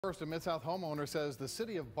First, a Mid-South homeowner says the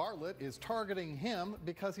city of Bartlett is targeting him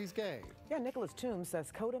because he's gay. Yeah, Nicolas Toombs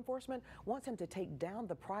says code enforcement wants him to take down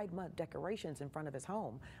the Pride Month decorations in front of his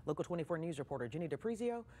home. Local 24 News reporter Jenny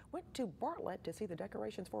DePrizio went to Bartlett to see the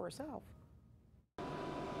decorations for herself.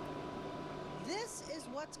 This is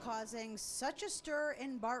what's causing such a stir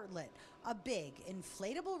in Bartlett. A big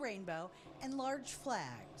inflatable rainbow and large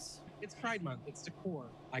flags. It's Pride Month, it's decor.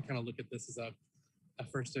 I kind of look at this as a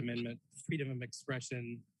First Amendment freedom of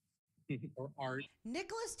expression or art.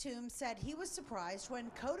 Nicolas Toombs said he was surprised when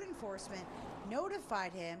code enforcement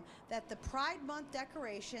notified him that the Pride Month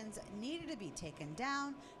decorations needed to be taken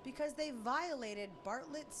down because they violated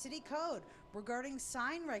Bartlett City Code regarding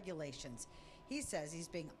sign regulations. He says he's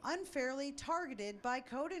being unfairly targeted by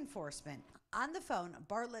code enforcement. On the phone,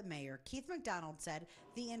 Bartlett Mayor Keith McDonald said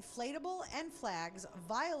the inflatable and flags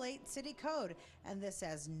violate city code, and this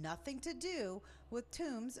has nothing to do with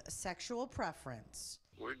Toombs' sexual preference.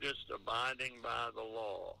 We're just abiding by the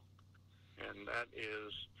law, and that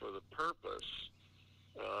is for the purpose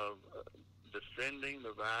of defending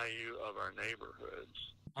the value of our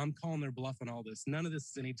neighborhoods. I'm calling their bluff on all this. None of this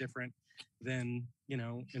is any different than,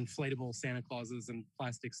 inflatable Santa Clauses and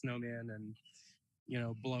plastic snowmen and,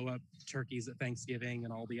 blow up turkeys at Thanksgiving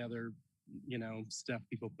and all the other, stuff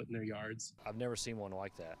people put in their yards. I've never seen one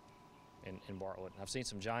like that in Bartlett. I've seen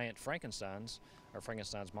some giant Frankenstein's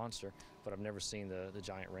monster, but I've never seen the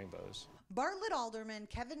giant rainbows. Bartlett Alderman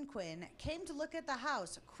Kevin Quinn came to look at the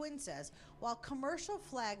house. Quinn says while commercial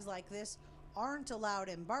flags like this aren't allowed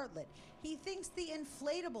in Bartlett, he thinks the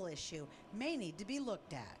inflatable issue may need to be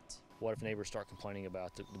looked at. What if neighbors start complaining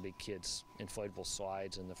about the big kids' inflatable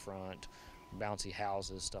slides in the front, bouncy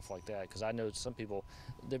houses, stuff like that? Because I know some people,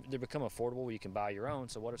 they become affordable where you can buy your own,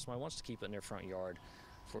 so what if somebody wants to keep it in their front yard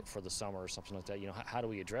for the summer or something like that? How do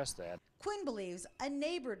we address that? Quinn believes a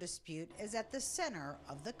neighbor dispute is at the center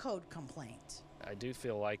of the code complaint. I do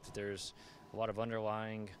feel like that there's a lot of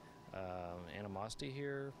underlying animosity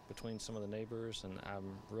here between some of the neighbors, and I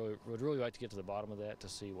would really like to get to the bottom of that to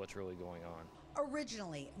see what's really going on.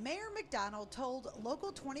 Originally, Mayor McDonald told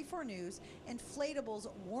Local 24 News inflatables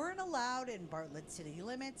weren't allowed in Bartlett city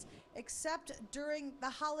limits except during the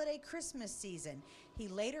holiday Christmas season. He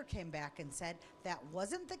later came back and said that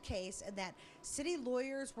wasn't the case and that city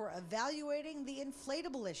lawyers were evaluating the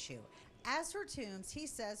inflatable issue. As for Toombs, he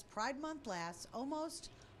says Pride Month lasts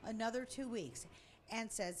almost another 2 weeks and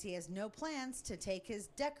says he has no plans to take his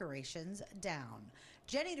decorations down.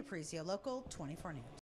 Jenny DePrizio, Local 24 News.